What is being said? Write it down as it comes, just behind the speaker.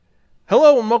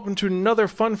Hello and welcome to another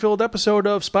fun-filled episode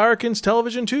of Spirakin's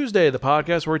Television Tuesday, the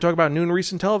podcast where we talk about new and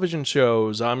recent television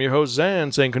shows. I'm your host,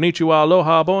 Zan, saying konnichiwa,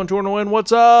 aloha, bonjour, and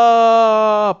what's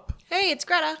up? Hey, it's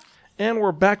Greta. And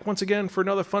we're back once again for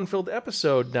another fun-filled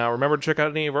episode. Now, remember to check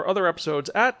out any of our other episodes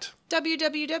at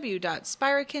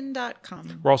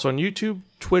www.spirakin.com. We're also on YouTube,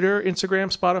 Twitter,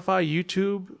 Instagram, Spotify,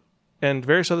 YouTube, and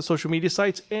various other social media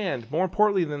sites. And more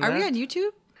importantly than that... Are we on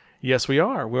YouTube? Yes, we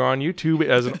are. We're on YouTube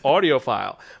as an audio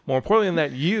file. More importantly than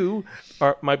that, you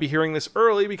might be hearing this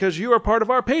early because you are part of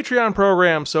our Patreon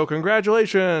program. So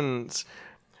congratulations.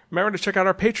 Remember to check out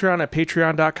our Patreon at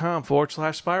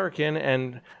patreon.com/Spirakin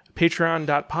and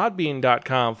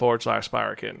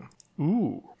patreon.podbean.com/Spirakin.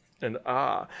 Ooh. And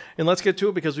let's get to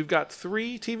it because we've got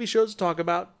 3 TV shows to talk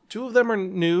about. 2 of them are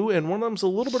new and one of them's a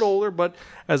little bit older, but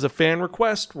as a fan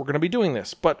request, we're going to be doing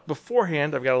this. But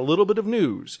beforehand, I've got a little bit of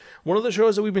news. One of the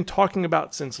shows that we've been talking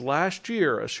about since last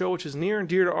year, a show which is near and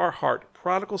dear to our heart,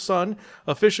 Prodigal Son,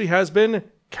 officially has been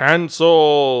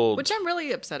canceled. Which I'm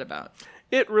really upset about.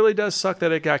 It really does suck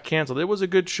that it got canceled. It was a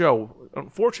good show.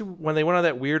 Unfortunately, when they went on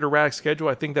that weird erratic schedule,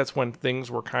 I think that's when things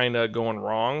were kind of going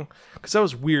wrong. Because that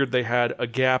was weird. They had a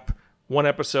gap, one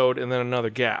episode, and then another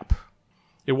gap.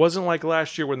 It wasn't like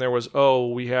last year when there was,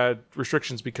 we had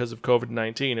restrictions because of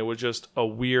COVID-19. It was just a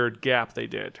weird gap they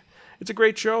did. It's a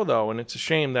great show, though, and it's a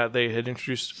shame that they had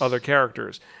introduced other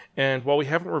characters. And while we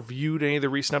haven't reviewed any of the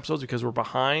recent episodes because we're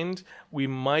behind, we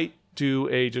might do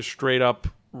a just straight-up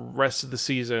rest of the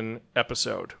season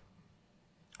episode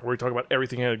where we talk about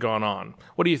everything that had gone on.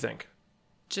 What do you think?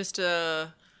 Just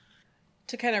to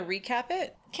kind of recap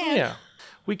it? Yeah,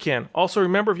 we can. Also,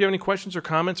 remember, if you have any questions or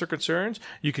comments or concerns,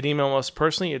 you can email us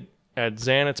personally at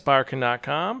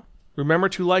zan@spirakin.com. Remember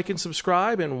to like and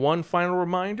subscribe. And one final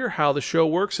reminder, how the show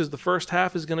works is the first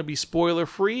half is going to be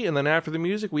spoiler-free, and then after the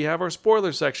music, we have our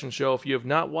spoiler section show. If you have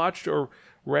not watched or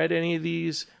read any of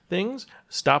these things,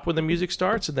 stop when the music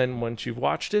starts, and then once you've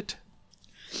watched it,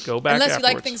 go back Unless afterwards.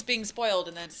 you like things being spoiled,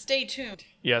 and then stay tuned.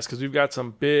 Yes, because we've got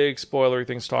some big spoilery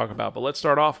things to talk about. But let's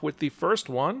start off with the first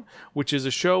one, which is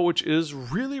a show which is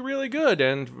really, really good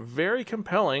and very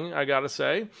compelling, I gotta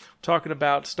say. Talking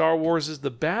about Star Wars' The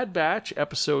Bad Batch,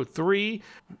 Episode 3,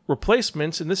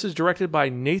 Replacements, and this is directed by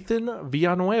Nathan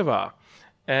Villanueva.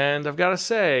 And I've got to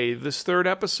say, this third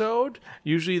episode,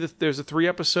 usually there's a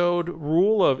 3-episode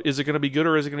rule of is it going to be good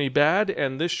or is it going to be bad?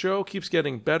 And this show keeps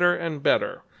getting better and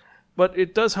better. But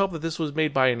it does help that this was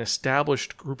made by an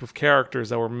established group of characters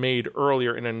that were made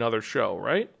earlier in another show,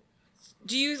 right?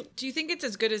 Do you think it's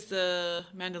as good as The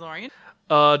Mandalorian?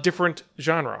 Different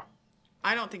genre.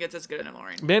 I don't think it's as good as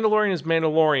Mandalorian. Mandalorian is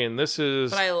Mandalorian.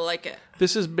 But I like it.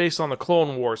 This is based on the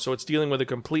Clone Wars, so it's dealing with a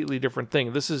completely different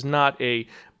thing. This is not a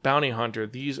bounty hunter.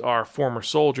 These are former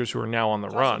soldiers who are now on the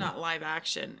run. It's not live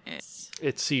action. It's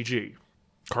CG.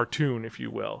 Cartoon, if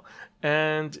you will.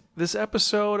 And this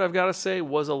episode, I've got to say,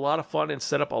 was a lot of fun and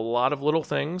set up a lot of little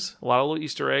things, a lot of little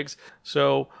Easter eggs.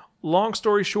 So, long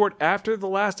story short, after the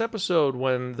last episode,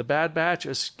 when the Bad Batch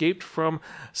escaped from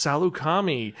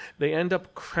Salukami, they end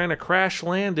up kind of crash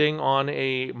landing on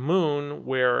a moon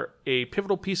where a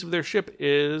pivotal piece of their ship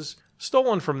is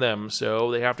stolen from them.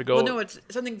 So they have to go... Well, no,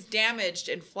 something's damaged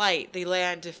in flight. They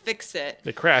land to fix it.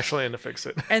 They crash land to fix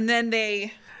it. And then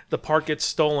the part gets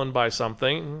stolen by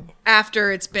something. After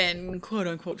it's been,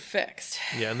 quote-unquote, fixed.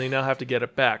 Yeah, and they now have to get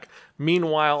it back.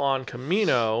 Meanwhile, on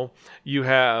Kamino, you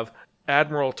have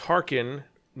Admiral Tarkin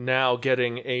now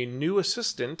getting a new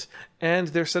assistant, and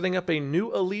they're setting up a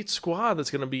new elite squad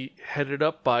that's going to be headed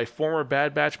up by former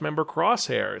Bad Batch member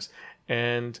Crosshairs.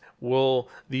 And will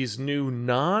these new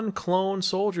non-clone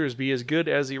soldiers be as good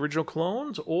as the original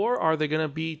clones, or are they going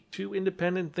to be too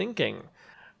independent thinking?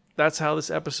 That's how this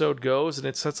episode goes, and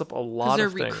it sets up a lot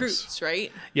of things. Because they're recruits,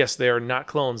 right? Yes, they are not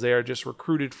clones. They are just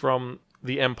recruited from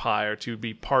the Empire to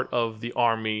be part of the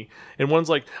army. And one's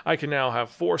like, I can now have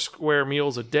 4 square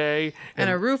meals a day. And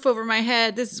a roof over my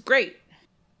head. This is great.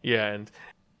 Yeah, and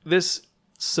this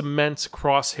cements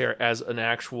Crosshair as an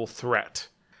actual threat.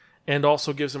 And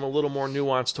also gives him a little more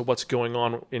nuance to what's going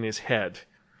on in his head.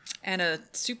 And a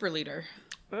super leader.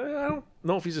 I don't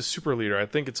know if he's a super leader. I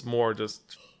think it's more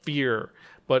just fear.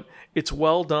 But it's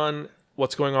well done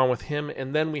what's going on with him.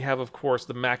 And then we have, of course,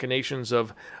 the machinations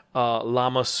of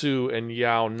Lama Su and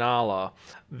Yao Nala,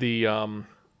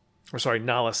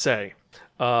 Nala Se,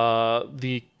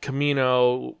 the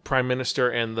Kamino Prime Minister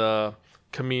and the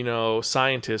Kamino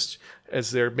scientist,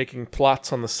 as they're making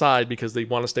plots on the side because they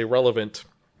want to stay relevant.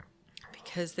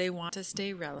 Because they want to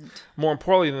stay relevant. More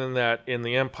importantly than that, in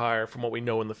the Empire, from what we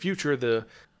know in the future, the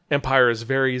Empire is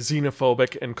very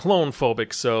xenophobic and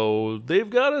clone-phobic, so they've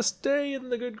got to stay in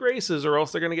the good graces or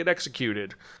else they're going to get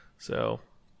executed. So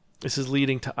this is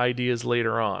leading to ideas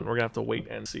later on. We're going to have to wait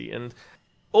and see. And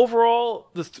overall,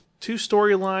 the two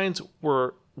storylines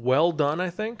were well done, I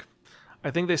think. I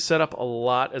think they set up a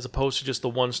lot as opposed to just the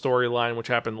one storyline, which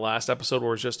happened last episode,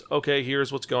 where it's just, okay,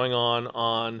 here's what's going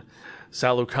on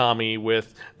Salukami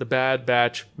with the Bad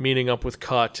Batch meeting up with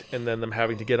Cut and then them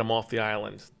having to get him off the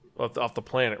island, off the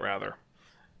planet, rather.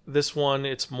 This one,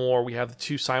 it's more, we have the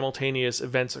two simultaneous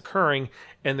events occurring,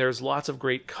 and there's lots of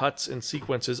great cuts and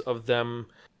sequences of them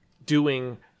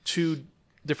doing two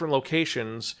different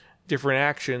locations, different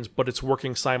actions, but it's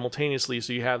working simultaneously,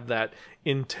 so you have that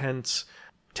intense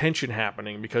tension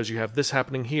happening because you have this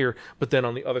happening here, but then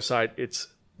on the other side, this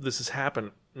is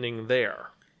happening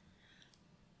there.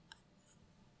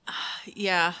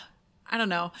 Yeah, I don't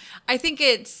know. I think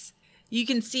you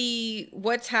can see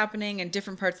what's happening in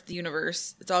different parts of the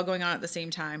universe. It's all going on at the same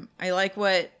time. I like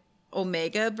what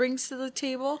Omega brings to the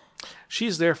table.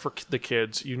 She's there for the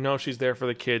kids. You know she's there for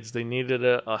the kids. They needed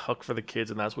a hook for the kids,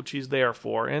 and that's what she's there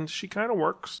for. And she kind of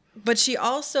works. But she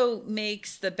also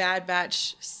makes the Bad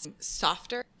Batch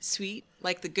softer, sweet,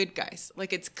 like the good guys.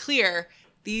 Like it's clear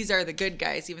these are the good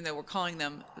guys, even though we're calling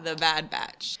them the Bad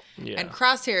Batch. Yeah. And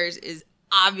Crosshairs is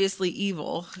obviously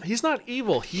evil. He's not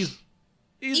evil. He's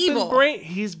evil.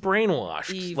 He's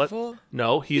brainwashed. Evil.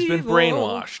 He's been Evil.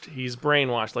 Brainwashed. He's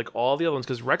brainwashed like all the other ones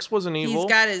because Rex wasn't evil. He's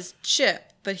got his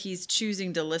chip, but he's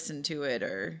choosing to listen to it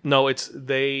or No, it's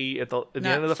they at the Not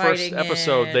end of the first fighting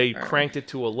episode it, they or- cranked it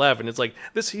to 11. It's like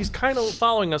this. He's kind of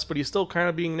following us, but he's still kind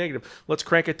of being negative. Let's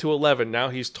crank it to 11. Now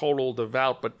he's total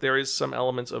devout, but there is some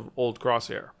elements of old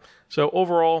Crosshair. So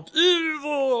overall,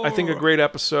 evil. I think a great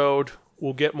episode.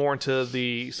 We'll get more into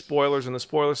the spoilers in the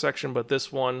spoiler section, but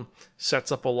this one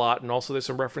sets up a lot, and also there's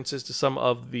some references to some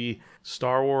of the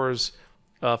Star Wars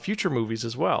future movies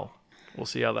as well. We'll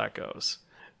see how that goes.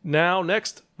 Now,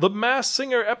 next, The Masked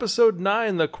Singer Episode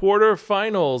 9, the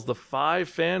quarterfinals, the 5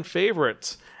 fan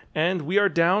favorites. And we are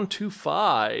down to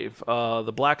 5.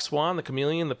 The Black Swan, the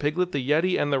Chameleon, the Piglet, the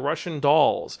Yeti, and the Russian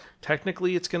Dolls.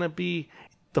 Technically, it's going to be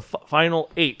the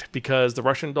final 8 because the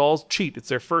Russian Dolls cheat. It's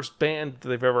their first band that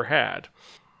they've ever had.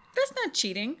 That's not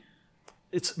cheating.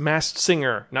 It's Masked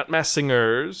Singer, not Masked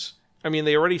Singers. I mean,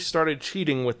 they already started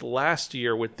cheating with last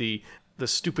year with the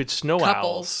stupid snow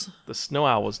Couples. owls. The snow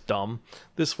owl was dumb.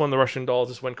 This one, the Russian Dolls,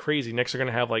 just went crazy. Next, they're going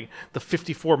to have like the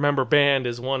 54-member band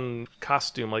is one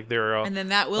costume, like they're And then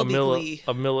that will be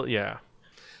Glee. Yeah.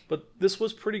 But this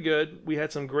was pretty good. We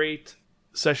had some great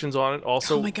sessions on it.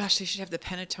 Also, Oh my gosh, they should have the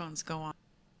Pentones go on.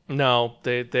 no,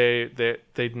 they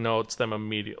know it's them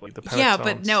immediately. The Yeah,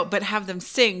 Pentones. but have them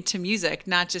sing to music,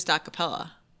 not just a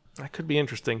cappella. That could be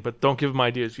interesting, but don't give them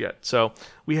ideas yet. So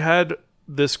we had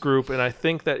this group, and I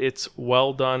think that it's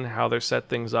well done how they set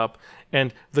things up.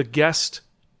 And the guest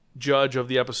judge of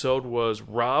the episode was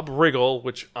Rob Riggle,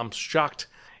 which I'm shocked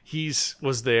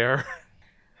was there.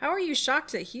 How are you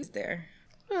shocked that he's there?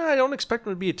 I don't expect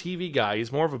him to be a TV guy.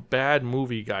 He's more of a bad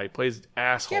movie guy. He plays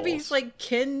assholes. Yeah, but he's like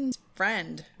Ken's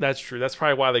friend. That's true. That's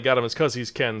probably why they got him, is because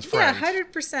he's Ken's friend. Yeah,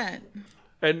 100%.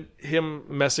 And him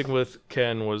messing with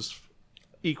Ken was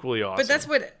equally awesome.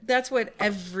 But that's what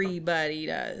everybody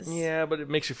does. Yeah, but it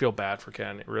makes you feel bad for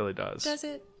Ken. It really does. Does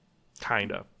it?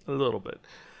 Kinda. A little bit.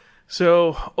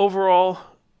 So, overall,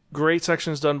 great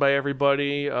sections done by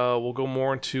everybody. We'll go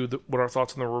more into what our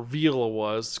thoughts on the reveal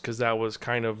was, because that was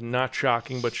kind of not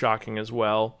shocking, but shocking as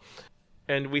well.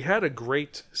 And we had a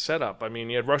great setup. I mean,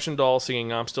 you had Russian Doll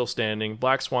singing I'm Still Standing,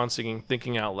 Black Swan singing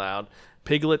Thinking Out Loud,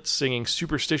 Piglet singing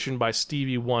Superstition by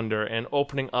Stevie Wonder, and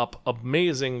opening up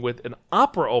amazing with an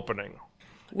opera opening.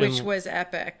 Which And was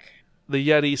epic. the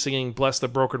Yeti singing Bless the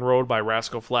Broken Road by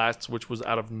Rascal Flatts, which was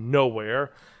out of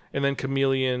nowhere. And then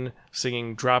Chameleon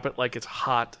singing Drop It Like It's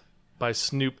Hot by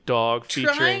Snoop Dogg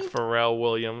featuring Pharrell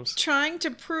Williams. Trying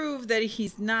to prove that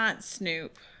he's not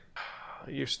Snoop.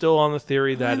 You're still on the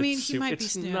theory that I mean, it's he might be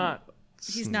it's Snoop. not.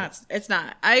 He's not. It's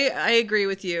not. I agree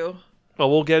with you. Well,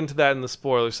 we'll get into that in the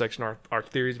spoiler section, our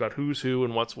theories about who's who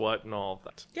and what's what and all of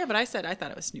that. Yeah, but I thought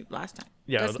it was Snoop last time.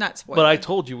 Yeah, That's not spoiler. But I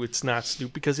told you it's not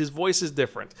Snoop because his voice is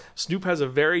different. Snoop has a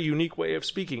very unique way of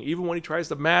speaking. Even when he tries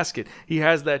to mask it, he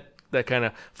has that kind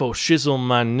of faux shizzle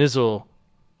my nizzle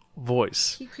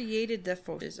voice. He created the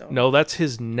photo. No, that's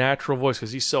his natural voice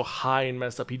because he's so high and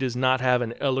messed up. He does not have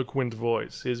an eloquent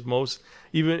voice.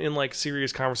 Even in like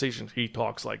serious conversations, he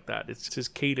talks like that. It's his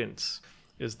cadence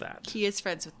is that. He is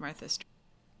friends with Martha Stewart.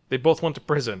 They both went to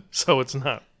prison, so it's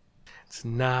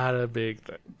not a big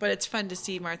thing. But it's fun to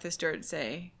see Martha Stewart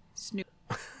say Snoop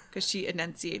because she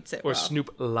enunciates it Or well.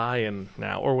 Snoop Lion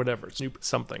now, or whatever. Snoop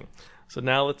something. So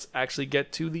now let's actually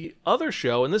get to the other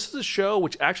show. And this is a show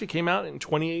which actually came out in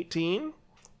 2018,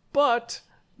 but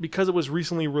because it was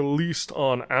recently released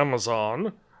on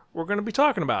Amazon, we're going to be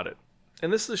talking about it.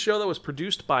 And this is a show that was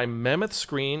produced by Mammoth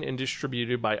Screen and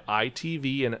distributed by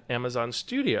ITV and Amazon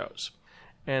Studios.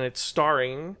 And it's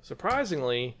starring,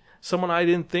 surprisingly, someone I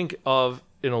didn't think of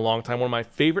in a long time. One of my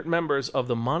favorite members of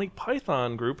the Monty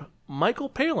Python group, Michael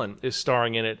Palin, is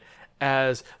starring in it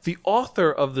as the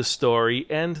author of the story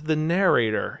and the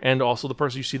narrator, and also the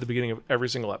person you see at the beginning of every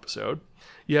single episode.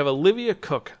 You have Olivia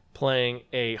Cooke playing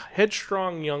a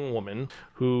headstrong young woman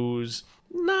who's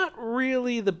not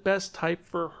really the best type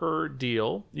for her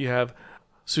deal. You have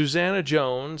Susanna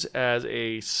Jones as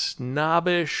a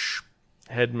snobbish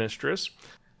headmistress.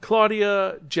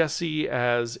 Claudia Jessie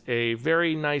as a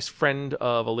very nice friend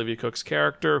of Olivia Cooke's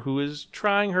character who is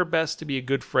trying her best to be a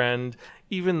good friend,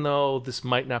 even though this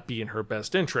might not be in her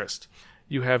best interest.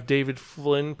 You have David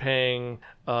Flynn playing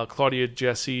Claudia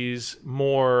Jessie's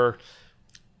more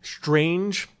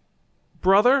strange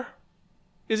brother.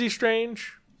 Is he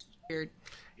strange? Weird.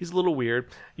 He's a little weird.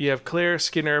 You have Claire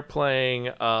Skinner playing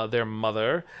their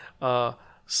mother.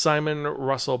 Simon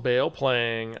Russell Bale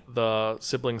playing the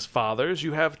siblings' fathers.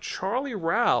 You have Charlie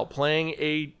Rao playing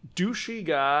a douchey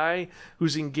guy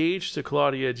who's engaged to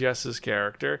Claudia Jess's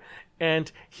character,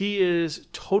 and he is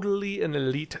totally an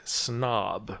elite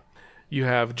snob. You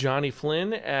have Johnny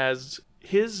Flynn as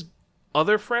his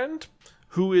other friend,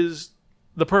 who is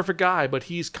the perfect guy, but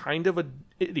he's kind of an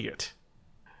idiot.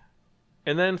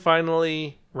 And then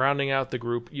finally, rounding out the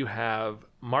group, you have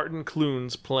Martin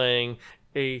Clunes playing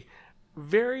a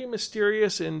very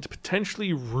mysterious and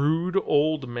potentially rude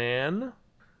old man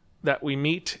that we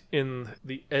meet in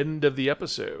the end of the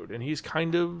episode. And he's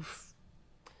kind of...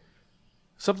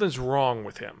 something's wrong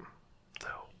with him,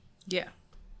 though. Yeah.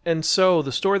 And so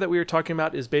the story that we were talking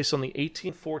about is based on the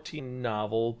 1814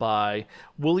 novel by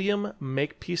William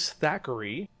Makepeace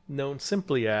Thackeray, known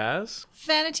simply as...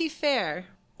 Vanity Fair.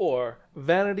 Or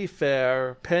Vanity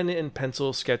Fair, Pen and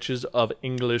Pencil Sketches of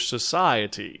English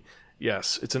Society.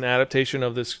 Yes, it's an adaptation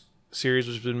of this series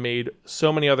which has been made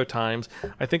so many other times.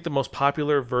 I think the most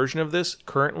popular version of this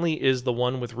currently is the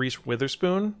one with Reese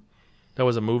Witherspoon. That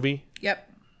was a movie. Yep.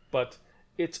 But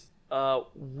it's a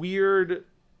weird,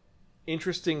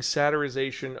 interesting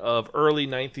satirization of early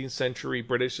 19th century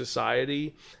British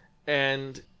society.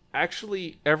 And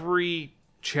actually every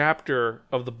chapter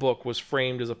of the book was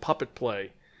framed as a puppet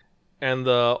play. And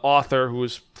the author, who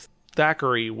was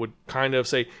Thackeray, would kind of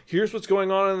say, here's what's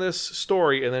going on in this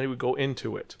story, and then he would go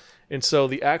into it. And so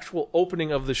the actual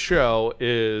opening of the show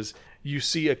is you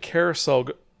see a carousel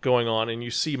going on, and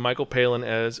you see Michael Palin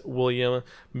as William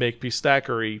Makepeace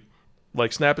Thackeray,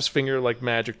 like snap his finger like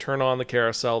magic, turn on the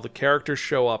carousel, the characters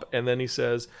show up, and then he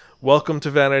says, welcome to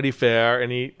Vanity Fair,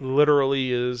 and he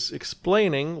literally is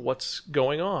explaining what's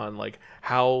going on, like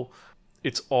how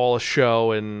it's all a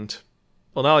show, and,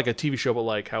 well, not like a TV show, but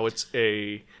like how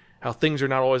how things are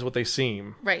not always what they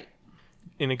seem. Right.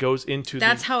 And it goes into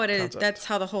that's how it is. concept. That's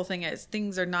how the whole thing is.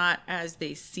 Things are not as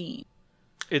they seem.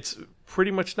 It's pretty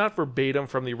much not verbatim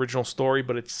from the original story,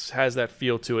 but it has that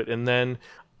feel to it. And then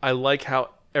I like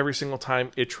how every single time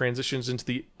it transitions into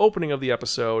the opening of the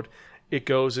episode, it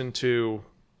goes into,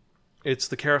 it's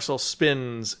the carousel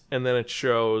spins, and then it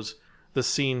shows the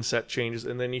scene set changes,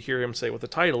 and then you hear him say what the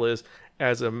title is,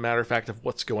 as a matter of fact of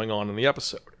what's going on in the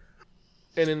episode.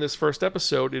 And in this first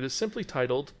episode, it is simply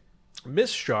titled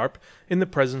Miss Sharp in the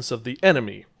Presence of the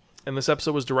Enemy. And this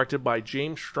episode was directed by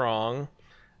James Strong.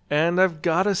 And I've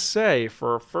got to say,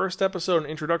 for a first episode and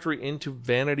introductory into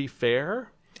Vanity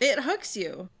Fair, It hooks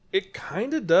you. it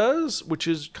kind of does, which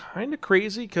is kind of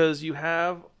crazy because you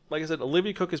have, like I said,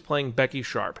 Olivia Cooke is playing Becky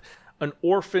Sharp, an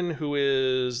orphan who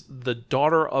is the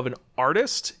daughter of an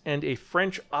artist and a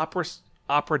French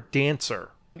opera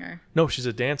dancer. No, she's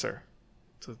a dancer.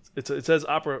 So it says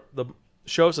opera. The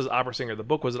show says opera singer. The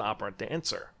book was an opera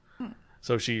dancer.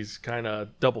 So she's kind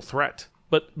of double threat.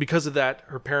 But because of that,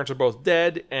 her parents are both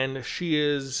dead, and she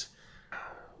is.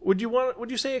 Would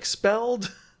you say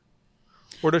expelled,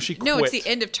 or does she quit? No, it's the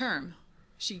end of term.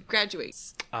 She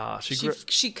graduates.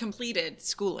 She completed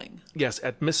schooling. Yes,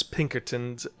 at Miss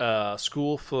Pinkerton's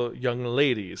school for young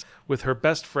ladies with her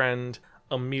best friend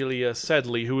Amelia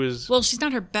Sedley, who is She's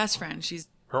not her best friend. She's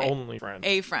her only friend.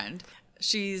 A friend.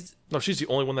 She's the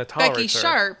only one that tolerates Becky her.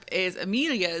 Sharp is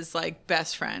Amelia's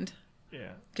best friend.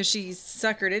 Yeah. Because she's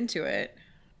suckered into it.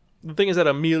 The thing is that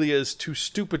Amelia is too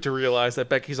stupid to realize that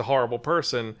Becky's a horrible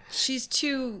person. She's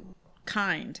too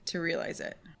kind to realize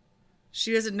it.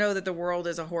 She doesn't know that the world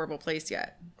is a horrible place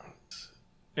yet.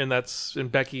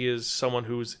 And Becky is someone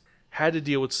who's had to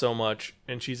deal with so much,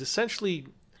 and she's essentially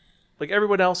like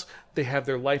everyone else, they have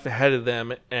their life ahead of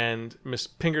them, and Miss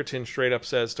Pinkerton straight up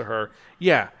says to her,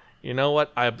 yeah, you know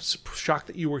what? I'm shocked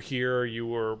that you were here. You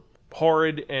were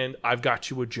horrid, and I've got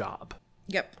you a job.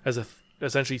 Yep.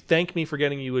 Essentially, thank me for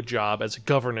getting you a job as a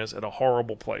governess at a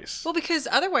horrible place. Well, because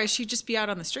otherwise she'd just be out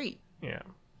on the street. Yeah.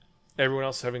 Everyone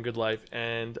else is having a good life,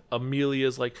 and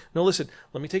Amelia's like, no, listen,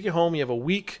 let me take you home. You have a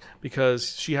week,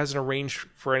 because she hasn't arranged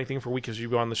for anything for a week because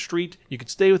you've on the street. You could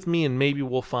stay with me, and maybe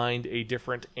we'll find a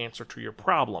different answer to your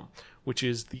problem, which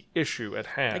is the issue at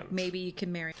hand. Like, maybe you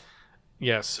can marry.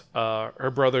 Yes.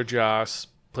 Her brother Joss,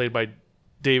 played by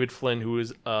David Flynn, who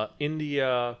is an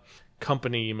India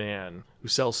company man who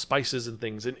sells spices and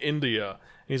things in India.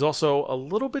 And he's also a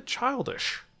little bit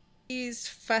childish. He's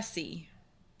fussy.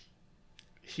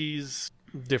 He's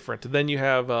different. And then you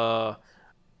have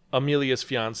Amelia's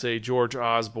fiance, George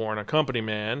Osborne, a company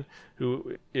man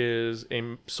who is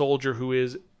a soldier who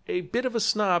is a bit of a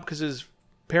snob because his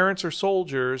parents are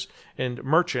soldiers and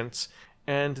merchants,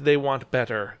 and they want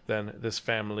better than this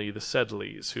family, the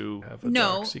Sedleys, who have a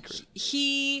dark secret.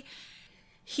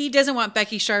 He doesn't want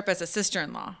Becky Sharp as a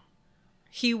sister-in-law.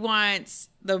 He wants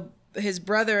his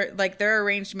brother, like their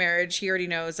arranged marriage. He already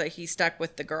knows that he's stuck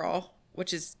with the girl,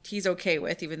 which is he's okay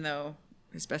with, even though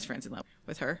his best friend's in love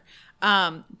with her.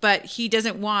 But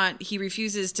he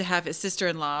refuses to have his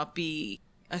sister-in-law be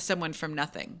someone from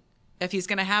nothing. If he's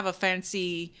going to have a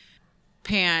fancy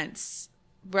pants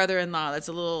brother-in-law that's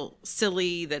a little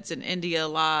silly, that's in India a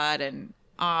lot and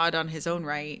odd on his own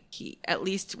right, he at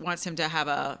least wants him to have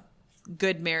a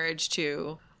good marriage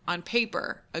to, on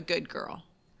paper, a good girl.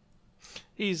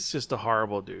 He's just a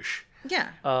horrible douche. Yeah.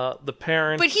 The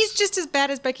parents... But he's just as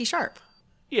bad as Becky Sharp.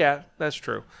 Yeah, that's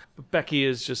true. But Becky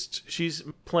is just... She's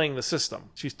playing the system.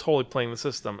 She's totally playing the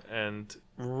system, and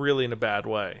really in a bad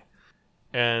way.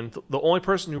 And the only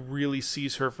person who really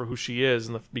sees her for who she is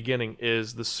in the beginning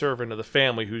is the servant of the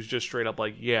family, who's just straight up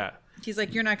like, yeah. He's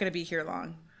like, you're not going to be here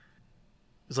long.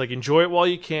 It's like, enjoy it while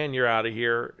you can. You're out of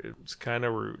here. It's kind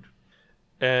of rude.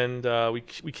 And we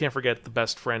can't forget the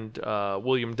best friend,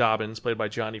 William Dobbins, played by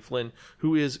Johnny Flynn,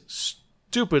 who is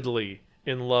stupidly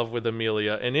in love with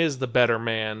Amelia and is the better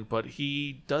man, but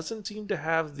he doesn't seem to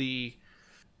have the...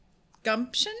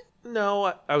 Gumption?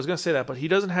 No, I was going to say that, but he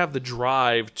doesn't have the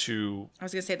drive to... I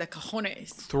was going to say the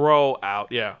cojones.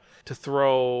 To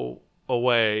throw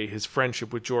away his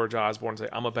friendship with George Osborne and say,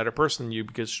 I'm a better person than you,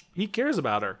 because he cares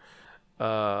about her.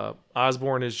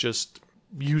 Osborne is just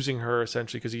using her,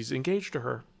 essentially, because he's engaged to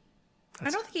her.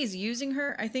 I don't think he's using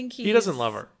her. I think he doesn't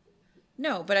love her.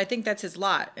 No, but I think that's his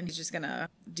lot, and he's just going to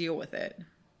deal with it.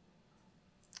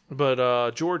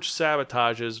 But George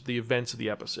sabotages the events of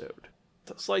the episode.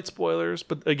 Slight spoilers,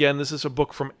 but again, this is a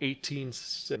book from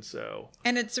 1860.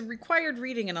 And it's a required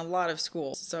reading in a lot of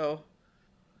schools, so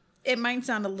it might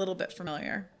sound a little bit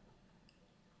familiar.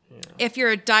 Yeah. If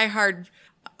you're a diehard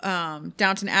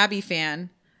Downton Abbey fan,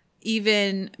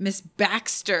 even Miss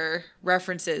Baxter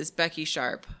references Becky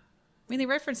Sharp. I mean, they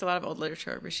reference a lot of old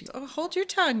literature, but she's, oh, hold your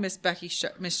tongue, Miss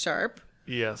Sharp.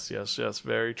 Yes,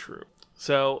 very true.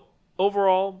 So,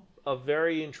 overall, a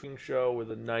very intriguing show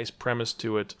with a nice premise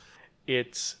to it.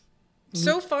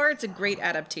 So far, it's a great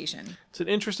adaptation. It's an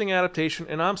interesting adaptation,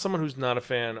 and I'm someone who's not a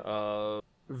fan of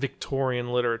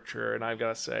Victorian literature, and I've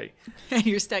got to say...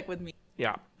 You're stuck with me.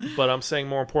 Yeah, but I'm saying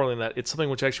more importantly than that, it's something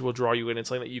which actually will draw you in. It's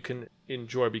something that you can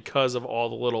enjoy because of all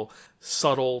the little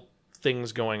subtle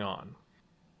things going on.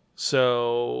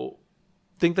 So,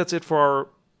 I think that's it for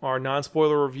our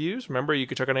non-spoiler reviews. Remember, you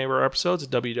can check out any of our episodes at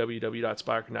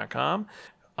www.spirekin.com,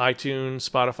 iTunes,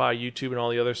 Spotify, YouTube, and all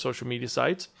the other social media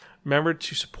sites. Remember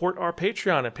to support our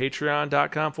Patreon at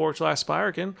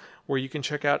patreon.com/Spirekin, where you can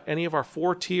check out any of our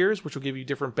 4 tiers, which will give you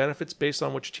different benefits based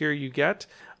on which tier you get.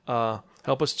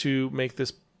 Help us to make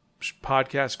this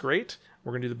podcast great.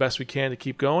 We're going to do the best we can to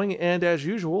keep going. And as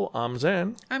usual, I'm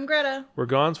Zen. I'm Greta. We're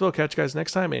gone, so we'll catch you guys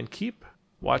next time, and keep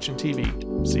watching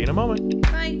TV. See you in a moment.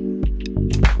 Bye.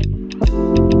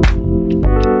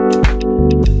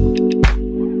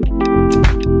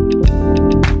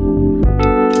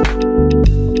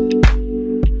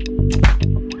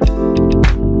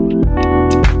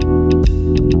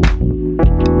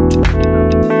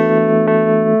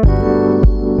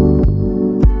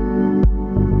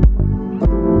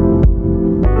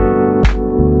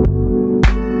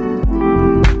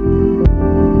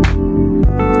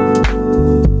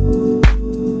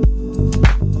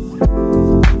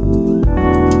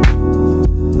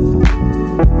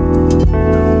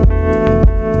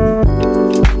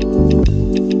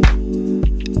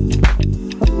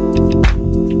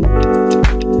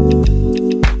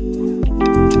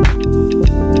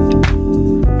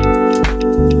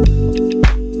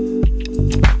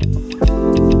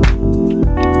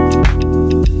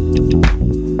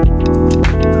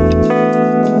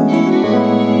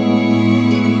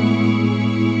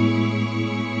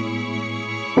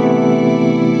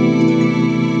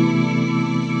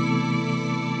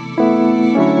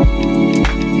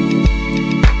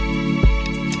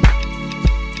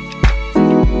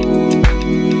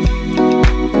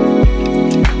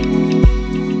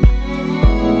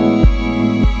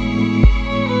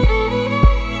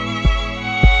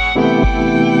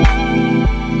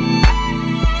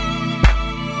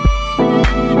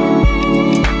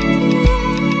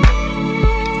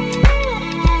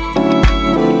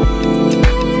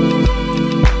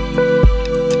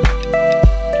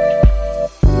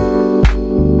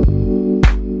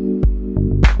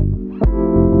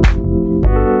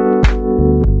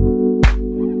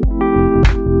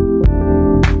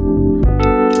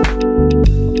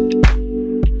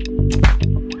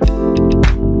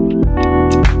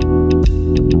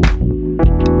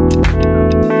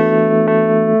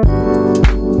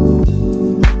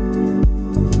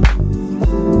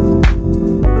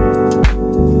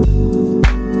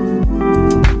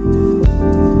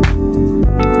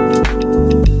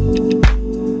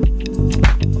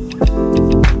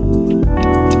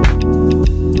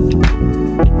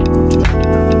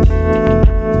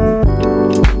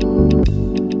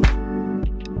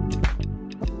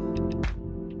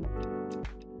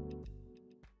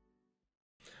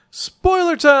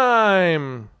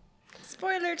 time!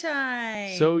 Spoiler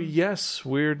time! So yes,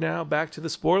 we're now back to the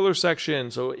spoiler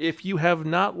section. So if you have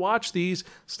not watched these,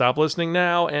 stop listening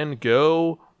now and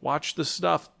go watch the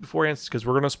stuff beforehand, because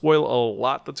we're going to spoil a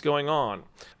lot that's going on.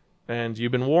 And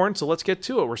you've been warned, so let's get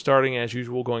to it. We're starting, as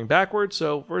usual, going backwards.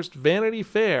 So first, Vanity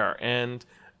Fair. And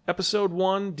episode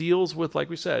 1 deals with, like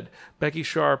we said, Becky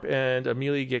Sharp and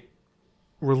Amelia get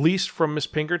released from Miss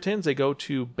Pinkerton's. They go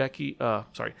to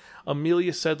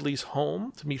Amelia Sedley's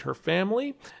home to meet her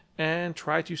family and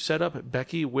try to set up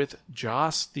Becky with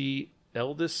Joss, the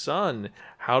eldest son.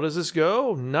 How does this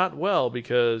go? Not well,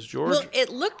 because George... Well, it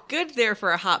looked good there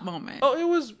for a hot moment. Oh, it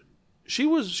was...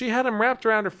 She had him wrapped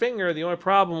around her finger. The only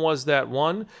problem was that,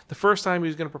 one, the first time he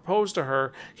was going to propose to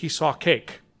her, he saw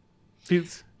cake. He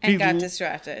got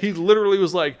distracted. He literally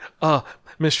was like,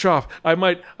 Miss Sharp, I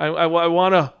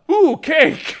want to,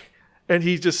 cake. And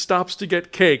he just stops to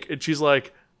get cake. And she's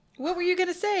like... What were you going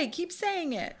to say? Keep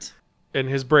saying it. And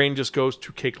his brain just goes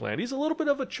to Cake Land. He's a little bit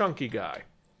of a chunky guy.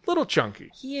 Little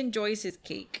chunky. He enjoys his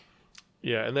cake.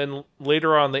 Yeah, and then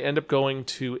later on, they end up going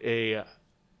to a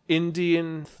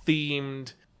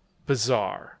Indian-themed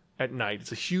bazaar at night.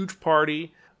 It's a huge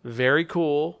party. Very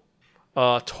cool.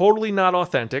 Totally not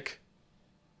authentic.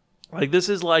 Like, this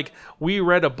is like, we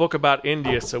read a book about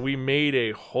India, so we made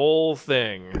a whole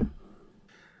thing.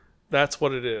 That's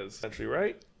what it is, essentially,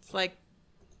 right? It's like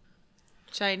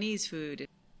Chinese food.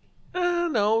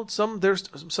 No, it's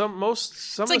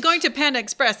like going to Panda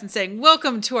Express and saying,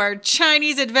 "Welcome to our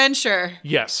Chinese adventure."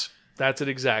 Yes, that's it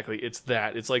exactly. It's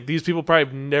that. It's like, these people probably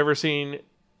have never seen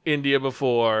India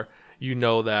before. You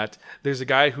know that. There's a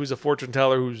guy who's a fortune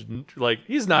teller who's like,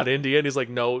 he's not Indian. He's like,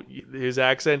 no, his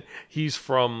accent, he's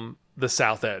from the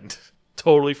South End.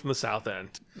 Totally from the South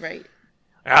End. Right.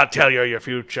 I'll tell you your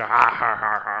future. Ha, ha,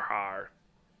 ha, ha, ha.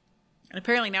 And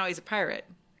apparently now he's a pirate.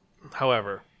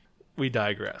 However, we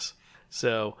digress.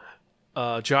 So,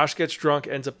 Josh gets drunk,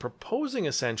 ends up proposing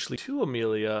essentially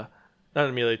to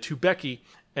to Becky,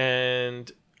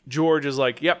 and George is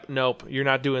like, yep, nope, you're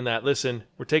not doing that. Listen,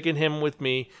 we're taking him with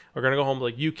me. We're going to go home.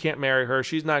 Like, you can't marry her.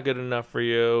 She's not good enough for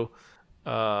you.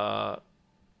 Don't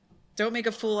make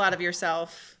a fool out of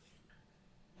yourself.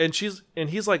 And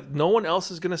he's like, no one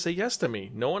else is going to say yes to me.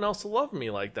 No one else will love me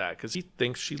like that, because he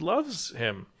thinks she loves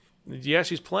him. Yeah,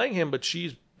 she's playing him, but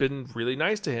she's been really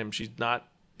nice to him. She's not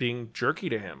being jerky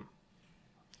to him.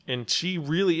 And she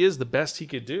really is the best he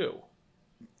could do.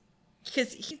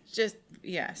 Because he's just,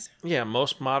 yes. Yeah,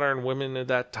 most modern women at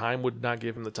that time would not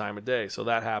give him the time of day. So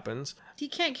that happens. He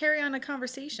can't carry on a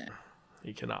conversation.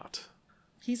 He cannot.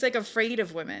 He's like afraid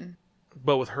of women.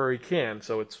 But with her, he can.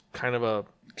 So it's kind of a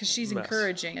Because she's mess.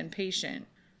 encouraging and patient.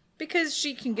 Because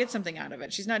she can get something out of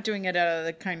it. She's not doing it out of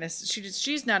the kindness.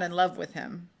 She's not in love with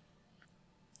him.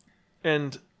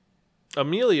 And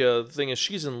Amelia, the thing is,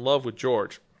 she's in love with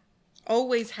George.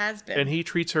 Always has been. And he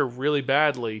treats her really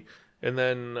badly. And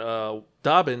then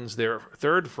Dobbins, their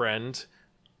third friend,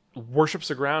 worships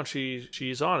the ground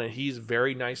she's on. And he's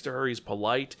very nice to her. He's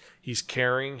polite. He's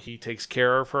caring. He takes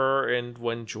care of her. And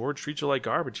when George treats her like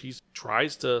garbage, he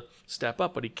tries to step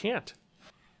up, but he can't.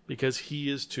 Because he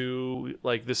is too,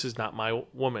 like, this is not my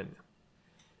woman.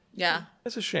 Yeah.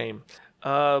 It's a shame.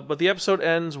 But the episode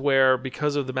ends where,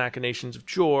 because of the machinations of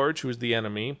George, who is the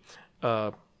enemy,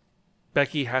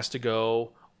 Becky has to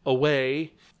go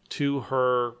away to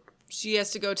her... She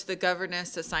has to go to the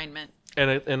governess assignment. And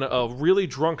a really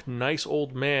drunk, nice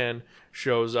old man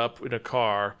shows up in a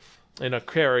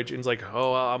carriage, and is like,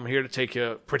 oh, I'm here to take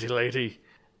you, pretty lady.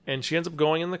 And she ends up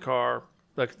going in the car,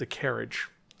 like the carriage.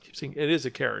 It is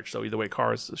a carriage, so either way,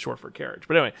 car is short for carriage.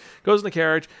 But anyway, goes in the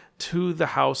carriage to the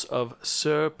house of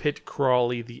Sir Pitt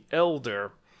Crawley the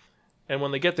Elder. And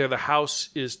when they get there, the house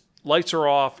lights are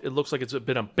off. It looks like it's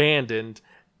been abandoned.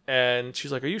 And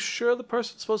she's like, are you sure the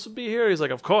person's supposed to be here? He's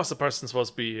like, of course the person's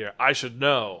supposed to be here. I should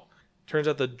know. Turns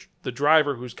out the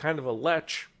driver, who's kind of a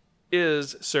lech,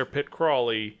 is Sir Pitt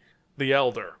Crawley the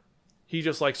Elder. He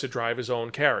just likes to drive his own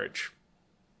carriage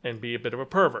and be a bit of a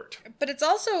pervert. But it's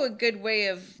also a good way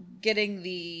of getting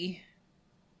the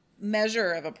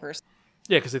measure of a person.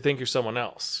 Yeah, because they think you're someone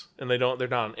else, and they're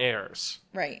not on heirs.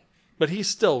 Right. But he's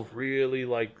still really,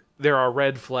 like, there are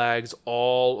red flags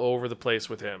all over the place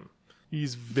with him.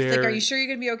 He's very... It's like, are you sure you're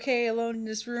going to be okay alone in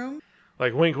this room?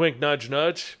 Like, wink, wink, nudge,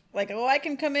 nudge. Like, oh, I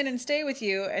can come in and stay with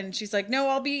you. And she's like, no,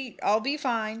 I'll be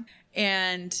fine.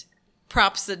 And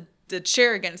props the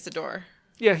chair against the door.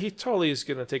 Yeah, he totally is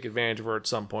going to take advantage of her at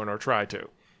some point, or try to.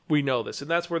 We know this.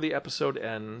 And that's where the episode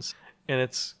ends. And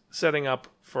it's setting up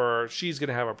for she's going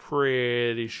to have a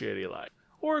pretty shitty life.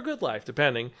 Or a good life,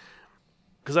 depending.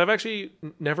 because I've actually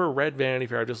never read Vanity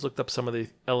Fair. I just looked up some of the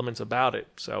elements about it,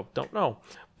 so don't know.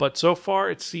 But so far,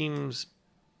 it seems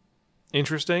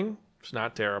interesting. It's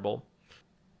not terrible.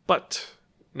 But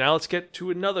now let's get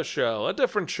to another show, a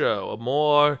different show, a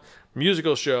more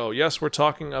musical show. Yes, we're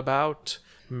talking about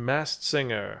Masked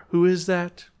Singer. Who is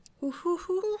that?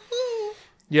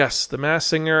 Yes, The Masked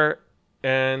Singer.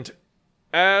 And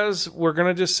as we're going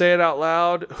to just say it out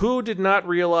loud, who did not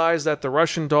realize that the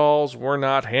Russian dolls were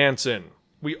not Hanson?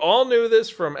 We all knew this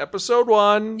from episode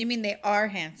 1. You mean they are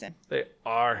Hanson? They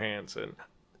are Hanson.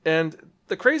 And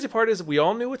the crazy part is we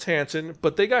all knew it's Hanson,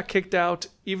 but they got kicked out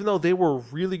even though they were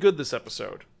really good this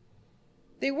episode.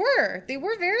 They were. They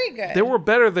were very good. They were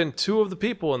better than 2 of the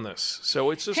people in this.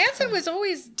 So it's just... Hanson was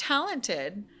always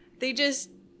talented.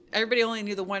 Everybody only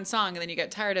knew the one song, and then you got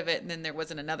tired of it, and then there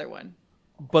wasn't another one.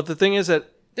 But the thing is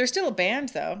that... They're still a band,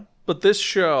 though. But this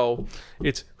show,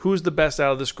 it's who's the best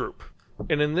out of this group.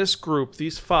 And in this group,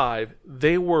 these 5,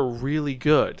 they were really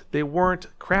good. They weren't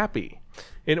crappy.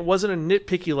 And it wasn't a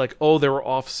nitpicky like, oh, they were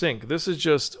off sync. This is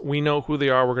just, we know who they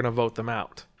are, we're going to vote them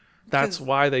out. That's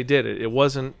why they did it. It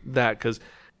wasn't that, because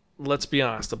let's be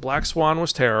honest, the Black Swan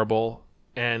was terrible,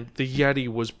 and the Yeti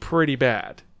was pretty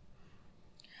bad.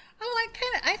 Oh,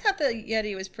 I thought the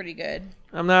Yeti was pretty good.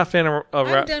 I'm not a fan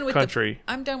of country.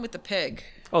 I'm done with the pig.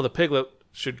 Oh, the piglet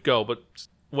should go, but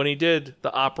when he did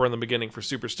the opera in the beginning for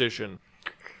Superstition,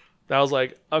 that was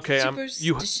like, okay,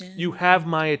 you have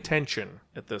my attention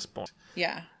at this point.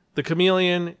 Yeah. The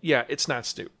chameleon, yeah, it's not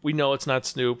Snoop. We know it's not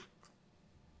Snoop.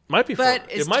 But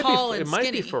it's tall and it might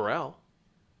skinny. be Pharrell.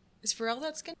 Is Pharrell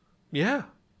that skinny? Yeah,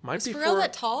 might Is be Pharrell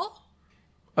that tall?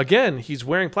 Again, he's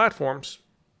wearing platforms.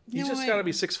 He's just got to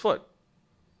be 6 foot.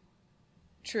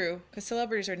 True, because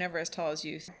celebrities are never as tall as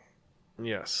youth.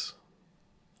 Yes.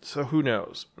 So who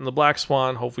knows? And the Black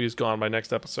Swan hopefully is gone by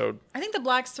next episode. I think the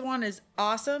Black Swan is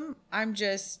awesome.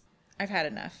 I've had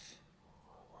enough.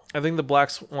 I think the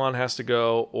Black Swan has to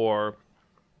go, or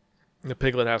the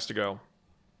piglet has to go.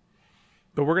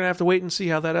 But we're going to have to wait and see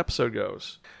how that episode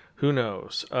goes. Who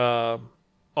knows?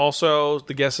 Also,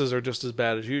 the guesses are just as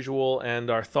bad as usual, and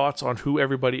our thoughts on who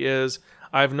everybody is.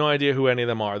 I have no idea who any of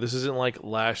them are. This isn't like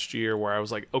last year where I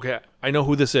was like, okay, I know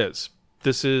who this is.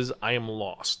 I am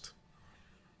lost.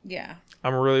 Yeah.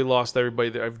 I'm really lost,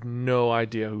 everybody. I have no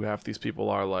idea who half these people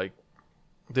are. Like,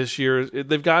 this year,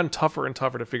 they've gotten tougher and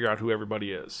tougher to figure out who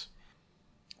everybody is.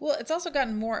 Well, it's also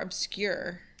gotten more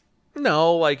obscure.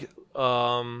 No, like,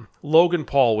 Logan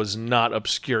Paul was not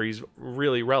obscure. He's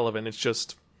really relevant. It's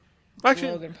just...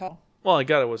 Actually, Logan Paul. Well, I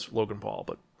got it was Logan Paul,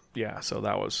 but yeah, so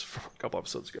that was a couple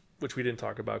episodes ago, which we didn't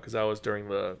talk about because that was during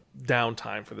the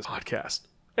downtime for this podcast.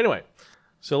 Anyway,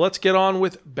 so let's get on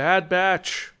with Bad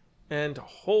Batch. And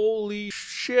holy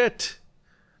shit,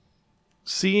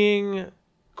 seeing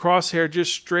Crosshair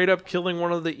just straight up killing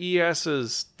one of the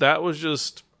ESs, that was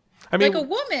just... I mean, like a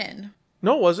woman.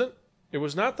 No, it wasn't. It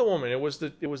was not the woman. It was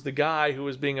the guy who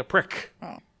was being a prick.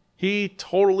 Oh. He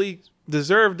totally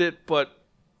deserved it, but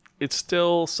it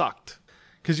still sucked.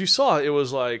 Because you saw it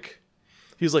was like,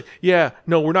 he's like, yeah,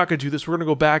 no, we're not going to do this. We're going to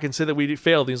go back and say that we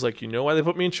failed. And he's like, you know why they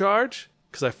put me in charge?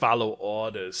 Because I follow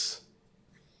orders.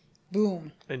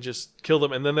 Boom. And just kill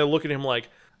them. And then they look at him like,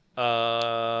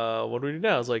 what do we do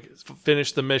now? It's like,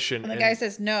 finish the mission. And the guy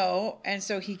says no. And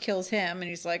so he kills him. And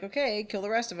he's like, okay, kill the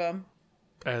rest of them.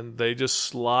 And they just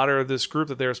slaughter this group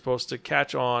that they were supposed to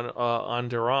catch on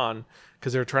Duran.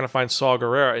 Because they were trying to find Saw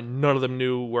Gerrera. And none of them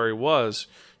knew where he was.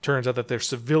 Turns out that they're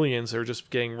civilians. They're just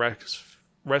getting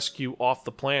rescued off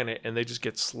the planet. And they just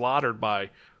get slaughtered by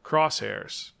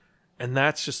Crosshairs. And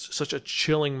that's just such a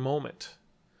chilling moment.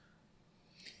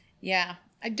 Yeah,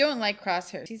 I don't like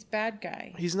Crosshair. He's a bad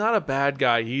guy. He's not a bad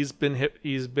guy. He's been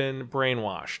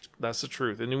brainwashed. That's the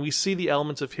truth. And then we see the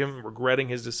elements of him regretting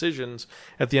his decisions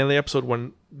at the end of the episode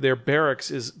when their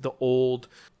barracks is the old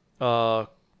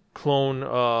clone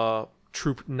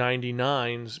Troop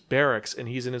 99's barracks, and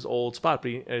he's in his old spot.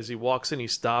 But as he walks in, he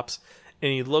stops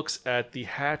and he looks at the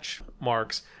hatch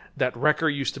marks that Wrecker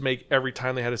used to make every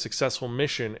time they had a successful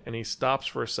mission, and he stops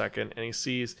for a second and he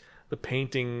sees the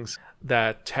paintings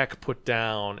that Tech put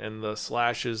down and the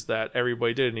slashes that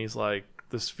everybody did, and he's like,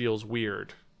 this feels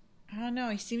weird. I don't know.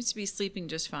 He seems to be sleeping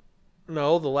just fine.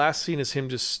 No, the last scene is him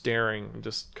just staring,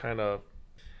 just kind of...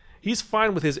 He's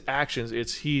fine with his actions.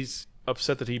 He's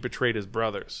upset that he betrayed his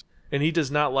brothers. And he does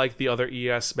not like the other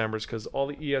ES members, because all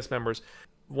the ES members,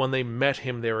 when they met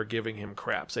him, they were giving him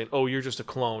crap, saying, oh, you're just a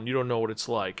clone. You don't know what it's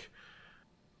like.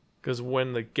 Because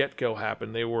when the get-go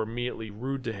happened, they were immediately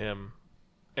rude to him.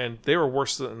 And they were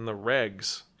worse than the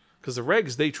regs. Because the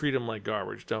regs, they treat him like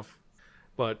garbage.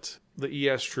 But the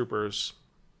ES troopers,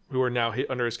 who are now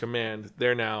under his command,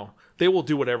 they will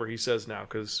do whatever he says now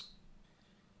because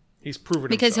he's proven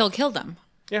because himself. he'll kill them.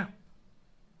 Yeah.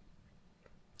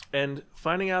 And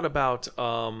finding out about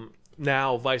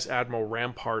now Vice Admiral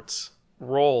Rampart's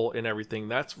role in everything,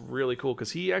 that's really cool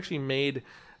because he actually made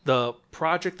the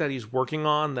project that he's working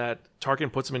on that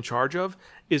Tarkin puts him in charge of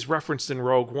is referenced in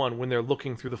Rogue One when they're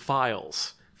looking through the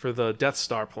files for the Death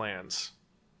Star plans.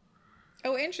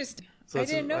 Oh, interesting. So I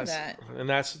didn't know that. And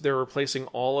they're replacing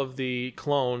all of the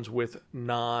clones with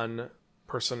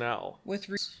non-personnel.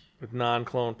 With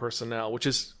non-clone personnel, which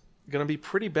is going to be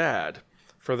pretty bad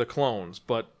for the clones,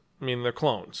 but I mean, they're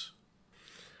clones.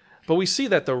 But we see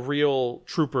that the real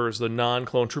troopers, the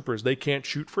non-clone troopers, they can't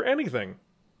shoot for anything.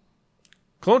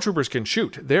 Clone troopers can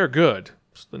shoot. They're good.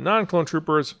 So the non-clone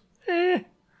troopers,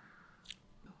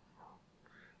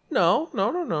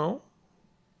 No.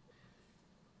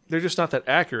 They're just not that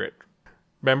accurate.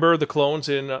 Remember the clones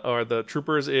or the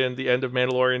troopers in the end of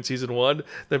Mandalorian Season 1?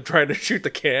 Them trying to shoot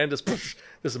the can,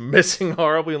 just missing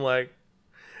horribly and like,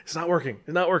 it's not working.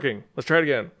 Let's try it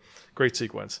again. Great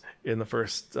sequence in the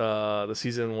first, the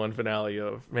Season 1 finale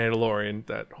of Mandalorian,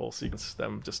 that whole sequence,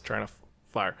 them just trying to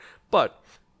fire. But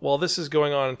while this is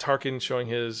going on, Tarkin showing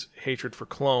his hatred for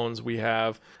clones, we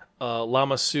have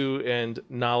Lama Su and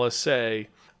Nala Se,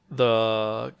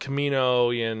 the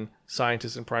Kaminoan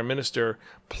scientist and prime minister,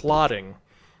 plotting.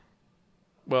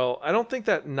 Well, I don't think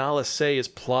that Nala Se is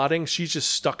plotting. She's just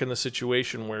stuck in the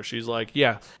situation where she's like,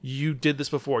 yeah, you did this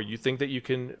before. You think that you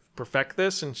can perfect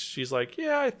this? And she's like,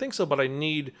 yeah, I think so, but I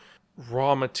need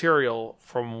raw material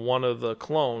from one of the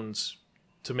clones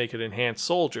to make an enhanced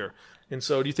soldier. And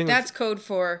so do you think that's code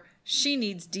for she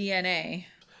needs DNA?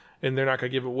 And they're not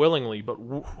going to give it willingly. But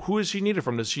who does she need it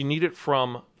from? Does she need it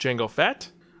from Jango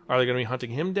Fett? Are they going to be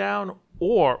hunting him down?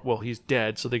 Or, well, he's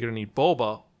dead, so they're going to need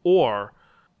Boba. Or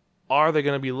are they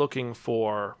going to be looking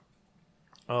for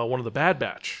one of the Bad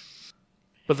Batch?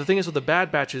 But the thing is with the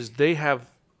Bad Batch is they have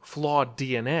flawed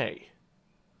DNA.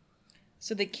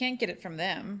 So they can't get it from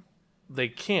them. They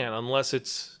can't, unless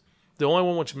it's... The only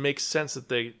one which makes sense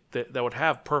that would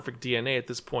have perfect DNA at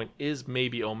this point is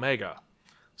maybe Omega.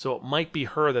 So it might be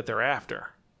her that they're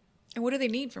after. And what do they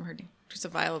need from her? Just a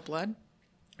vial of blood?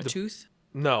 A tooth?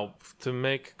 No. To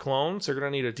make clones, they're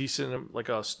going to need a decent, like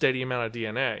a steady amount of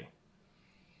DNA.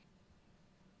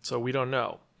 So we don't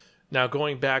know. Now,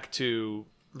 going back to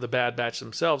the Bad Batch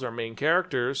themselves, our main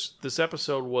characters, this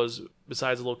episode was,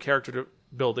 besides a little character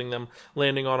building, them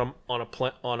landing on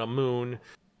a moon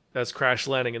that's crash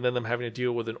landing, and then them having to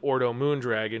deal with an Ordo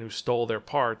Moondragon who stole their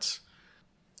parts.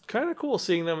 Kind of cool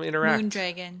seeing them interact.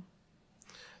 Moondragon.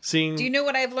 Do you know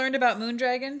what I've learned about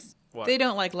moondragons? What? They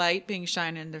don't like light being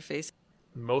shined in their face.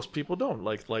 Most people don't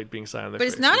like light being shined in their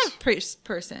faces. But it's not a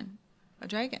person. A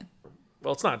dragon.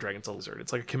 Well, it's not a dragon, it's a lizard.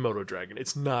 It's like a Komodo dragon.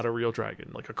 It's not a real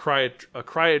dragon. Like a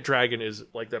Cryot dragon is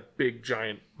like that big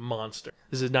giant monster.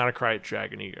 This is not a Cryot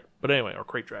dragon either. But anyway, or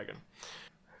Crate dragon.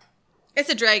 It's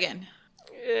a dragon.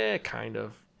 Kind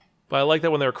of. But I like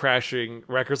that when they were crashing,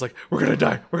 Wrecker's like, we're gonna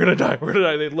die.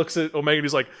 They looks at Omega and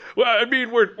he's like, well, I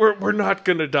mean, we're not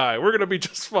gonna die. We're gonna be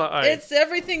just fine.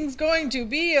 Everything's going to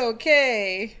be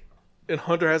okay. And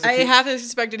Hunter has I half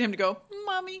expected him to go,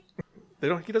 mommy.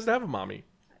 He doesn't have a mommy.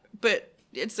 But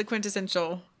it's the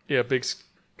quintessential. Yeah, big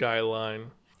sky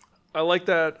line. I like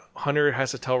that Hunter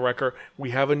has to tell Wrecker,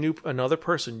 we have another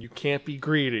person. You can't be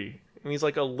greedy. And he's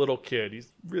like a little kid. He's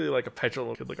really like a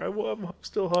petulant kid. Like, I'm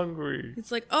still hungry.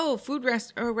 It's like, oh,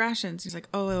 rations. He's like,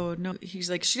 oh, no. He's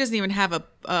like, she doesn't even have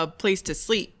a place to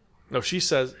sleep. No, she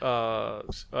says,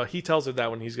 he tells her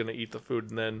that when he's going to eat the food.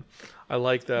 And then I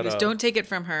like that. He goes, don't take it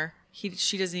from her. She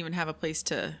doesn't even have a place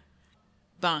to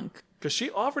bunk. Because she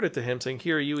offered it to him saying,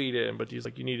 here, you eat it. But he's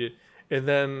like, you need it. And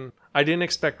then I didn't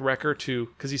expect Wrecker to,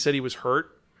 because he said he was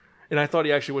hurt. And I thought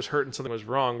he actually was hurt and something was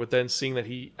wrong. But then seeing that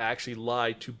he actually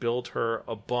lied to build her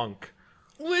a bunk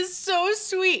was so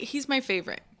sweet. He's my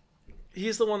favorite.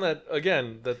 He's the one that,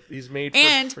 again, that he's made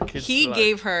for kids. He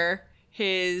gave her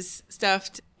his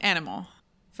stuffed animal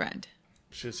friend.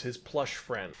 Which is his plush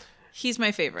friend. He's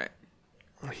my favorite.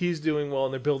 He's doing well,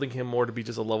 and they're building him more to be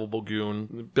just a lovable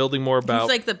goon. Building more about... He's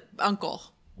like the uncle.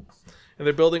 And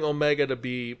they're building Omega to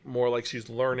be more like she's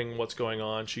learning what's going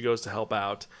on. She goes to help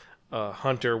out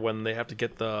Hunter when they have to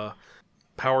get the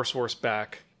power source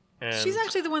back. And she's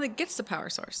actually the one that gets the power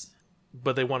source.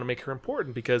 But they want to make her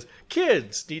important because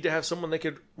kids need to have someone they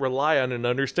could rely on and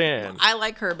understand. I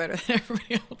like her better than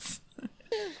everybody else.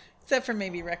 Except for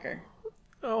maybe Wrecker.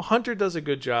 Oh, Hunter does a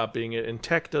good job being it, and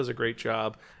Tech does a great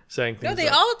job saying things. No, they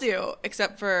all do,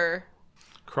 except for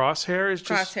Crosshair is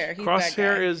just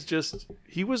Crosshair is just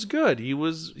he was good. He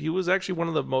was actually one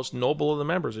of the most noble of the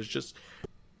members. It's just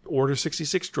Order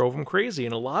 66 drove them crazy,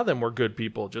 and a lot of them were good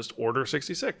people, just Order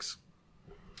 66.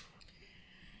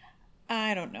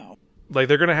 I don't know. Like,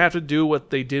 they're going to have to do what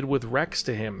they did with Rex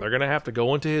to him. They're going to have to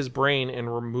go into his brain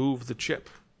and remove the chip.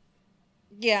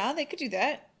 Yeah, they could do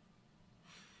that.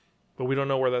 But we don't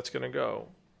know where that's going to go.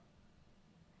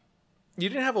 You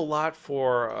didn't have a lot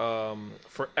for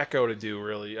Echo to do,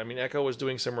 really. I mean, Echo was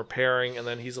doing some repairing, and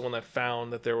then he's the one that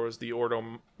found that there was the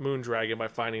Ordo Moondragon by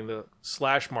finding the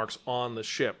slash marks on the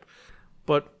ship.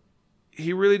 But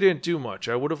he really didn't do much.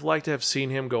 I would have liked to have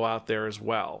seen him go out there as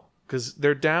well. Because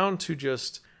they're down to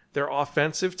just... Their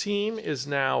offensive team is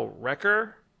now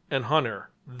Wrecker and Hunter.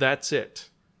 That's it.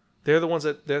 They're the ones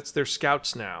that's their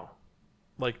scouts now.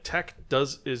 Like, Tech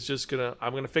is just gonna...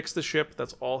 I'm gonna fix the ship.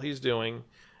 That's all he's doing.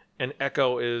 And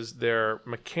Echo is their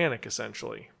mechanic,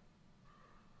 essentially.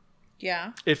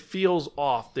 Yeah. It feels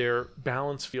off. Their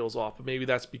balance feels off. But maybe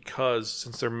that's because,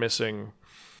 since they're missing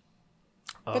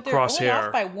but they're Crosshair. only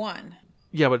off by one.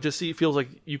 Yeah, but just see, it feels like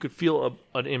you could feel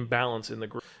an imbalance in the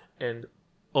group. And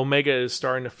Omega is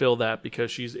starting to feel that because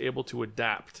she's able to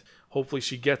adapt. Hopefully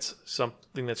she gets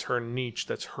something that's her niche,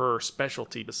 that's her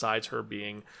specialty, besides her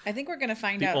being I think we're going to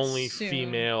find the out only soon.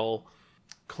 female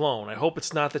clone. I hope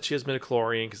it's not that she has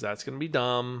midichlorian, because that's going to be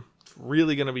dumb. It's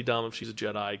really going to be dumb if she's a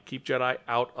Jedi. Keep Jedi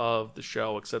out of the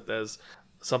show, except as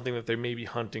something that they may be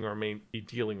hunting or may be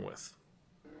dealing with.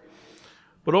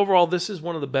 But overall, this is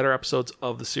one of the better episodes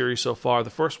of the series so far. The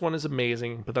first one is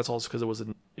amazing, but that's also because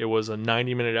it was a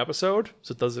 90-minute episode,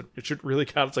 so it should really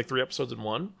count. It's like 3 episodes in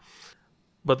one.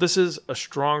 But this is a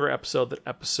stronger episode than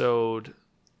episode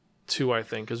 2, I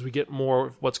think, because we get more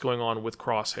of what's going on with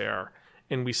Crosshair.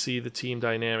 And we see the team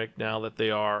dynamic now that they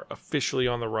are officially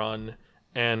on the run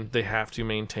and they have to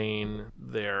maintain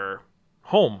their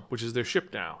home, which is their ship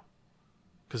now.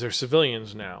 Because they're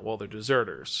civilians now. Well, they're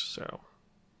deserters, so.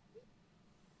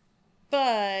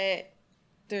 But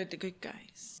they're the good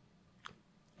guys.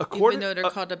 Even though they're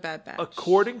called a bad batch.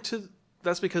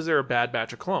 That's because they're a bad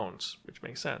batch of clones, which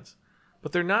makes sense.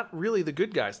 But they're not really the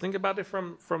good guys. Think about it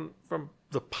from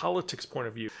the politics point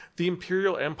of view. The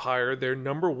Imperial Empire, their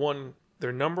number one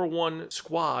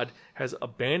squad has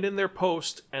abandoned their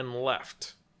post and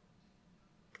left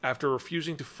after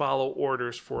refusing to follow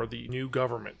orders for the new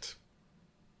government.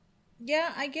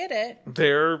 Yeah, I get it.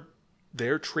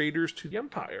 They're traitors to the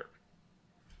Empire.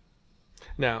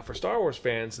 Now, for Star Wars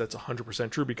fans, that's 100%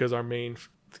 true because our main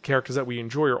characters that we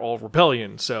enjoy are all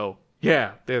rebellion. So,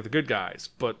 yeah, they're the good guys,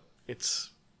 but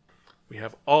we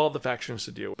have all the factions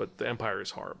to deal with, but the Empire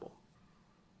is horrible.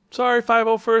 Sorry,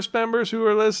 501st members who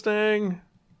are listening.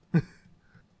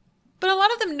 But a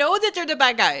lot of them know that they're the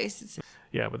bad guys.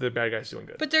 Yeah, but the bad guys doing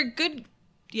good. But they're good.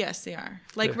 Yes, they are.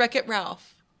 Like Wreck-It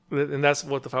Ralph. And that's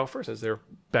what the 501st is. They're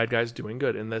bad guys doing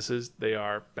good. And they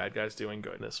are bad guys doing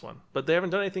good in this one. But they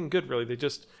haven't done anything good, really. They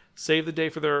just saved the day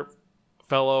for their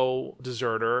fellow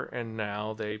deserter, and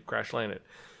now they crash landed.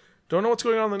 Don't know what's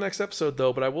going on in the next episode,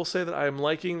 though, but I will say that I am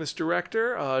liking this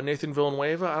director, Nathan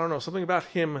Villanueva. I don't know, something about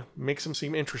him makes him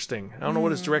seem interesting. I don't know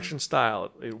what his direction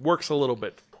style. It works a little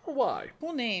bit. I don't know why.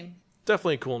 Cool name.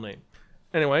 Definitely a cool name.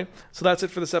 Anyway, so that's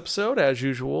it for this episode, as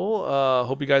usual.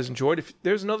 Hope you guys enjoyed. If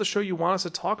there's another show you want us to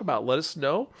talk about, let us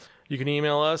know. You can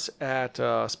email us at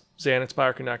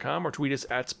zan@spirekin.com or tweet us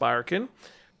at Spirekin.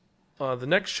 The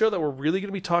next show that we're really going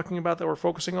to be talking about that we're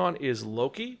focusing on is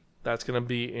Loki. That's going to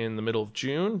be in the middle of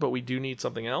June, but we do need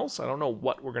something else. I don't know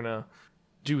what we're going to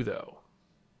do, though.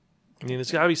 I mean,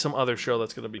 there's got to be some other show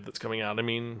that's coming out. I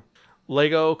mean,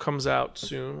 Lego comes out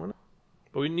soon,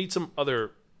 but we need some other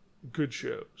good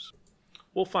shows.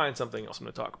 We'll find something else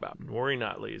to talk about. Worry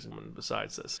not, ladies and gentlemen,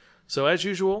 besides this. So, as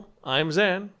usual, I'm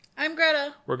Zan. I'm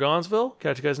Greta. We're Gonzville.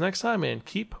 Catch you guys next time, and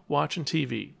keep watching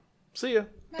TV. See ya.